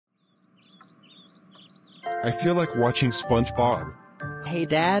I feel like watching SpongeBob. Hey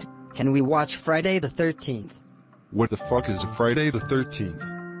Dad, can we watch Friday the 13th? What the fuck is a Friday the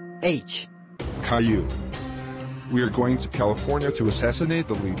 13th? H. Caillou. We are going to California to assassinate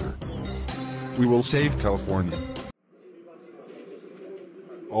the leader. We will save California.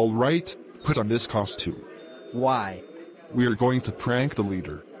 Alright, put on this costume. Why? We are going to prank the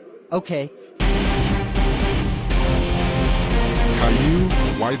leader. Okay. Caillou,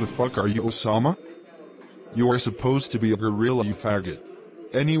 why the fuck are you Osama? You are supposed to be a gorilla, you faggot.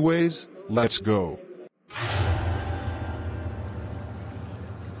 Anyways, let's go.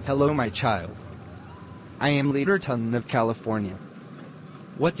 Hello my child. I am Leader Ton of California.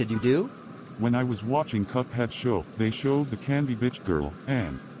 What did you do? When I was watching Cuphead show, they showed the candy bitch girl,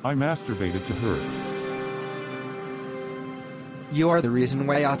 and I masturbated to her. You are the reason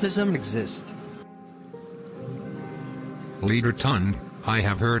why autism exists. Leader Ton, I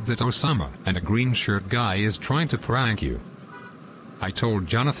have heard that Osama and a green shirt guy is trying to prank you. I told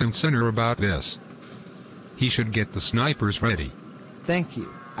Jonathan Sinner about this. He should get the snipers ready. Thank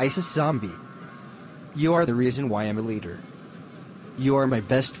you, ISIS zombie. You are the reason why I'm a leader. You are my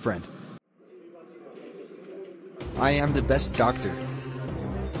best friend. I am the best doctor.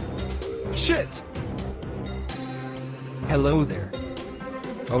 Shit! Hello there,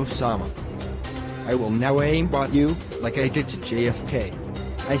 Osama. I will now aimbot you, like I did to JFK.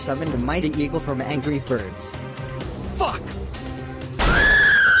 I summoned a mighty eagle from Angry Birds. Fuck!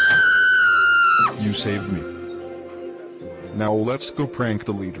 You saved me. Now let's go prank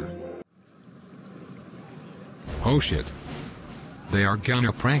the leader. Oh shit. They are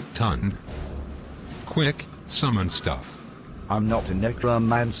gonna prank Ton. Quick, summon stuff. I'm not a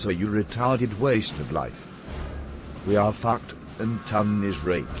necromancer, you retarded waste of life. We are fucked, and Ton is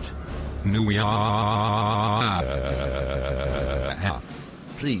raped.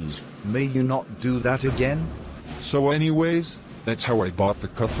 Please, may you not do that again? So anyways, that's how I bought the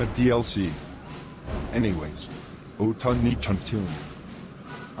Cuphead DLC. Anyways, Otan ni Chuntun.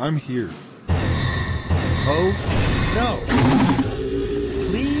 I'm here. Oh, no!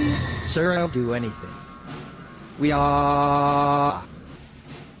 Please, sir, I'll do anything. We are...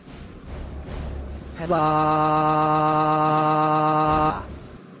 Hello.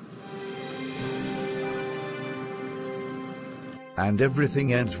 And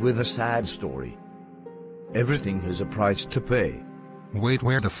everything ends with a sad story. Everything has a price to pay. Wait,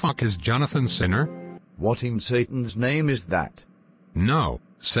 where the fuck is Jonathan Sinner? What in Satan's name is that? No,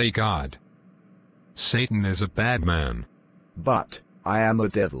 say God. Satan is a bad man. But, I am a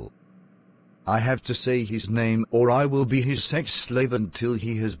devil. I have to say his name or I will be his sex slave until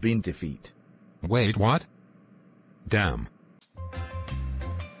he has been defeated. Wait, what? Damn.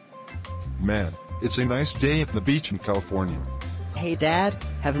 Man, it's a nice day at the beach in California. Hey Dad,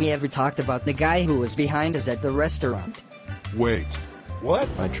 have we ever talked about the guy who was behind us at the restaurant? Wait, what?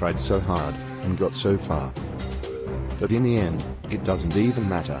 I tried so hard, and got so far. But in the end, it doesn't even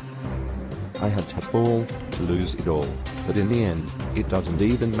matter. I had to fall, to lose it all, but in the end, it doesn't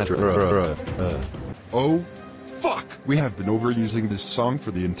even matter. Oh, fuck! We have been overusing this song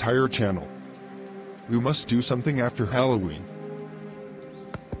for the entire channel. We must do something after Halloween.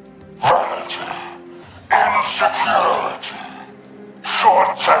 Vanity, insecurity,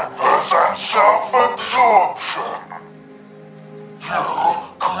 short tempers and self-absorption. You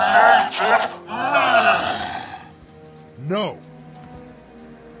created me! No!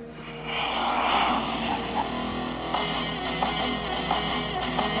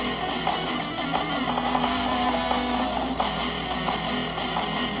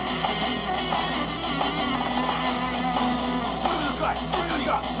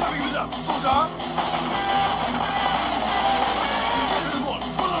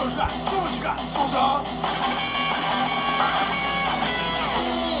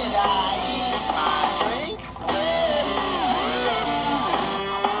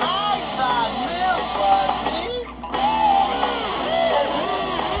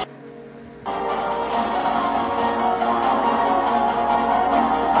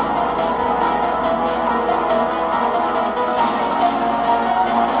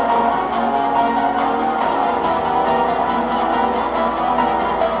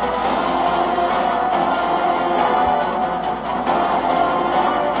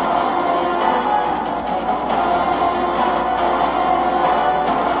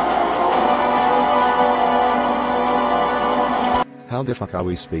 How the fuck are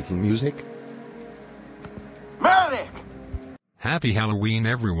we speaking music? Medic! Happy Halloween,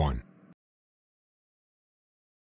 everyone.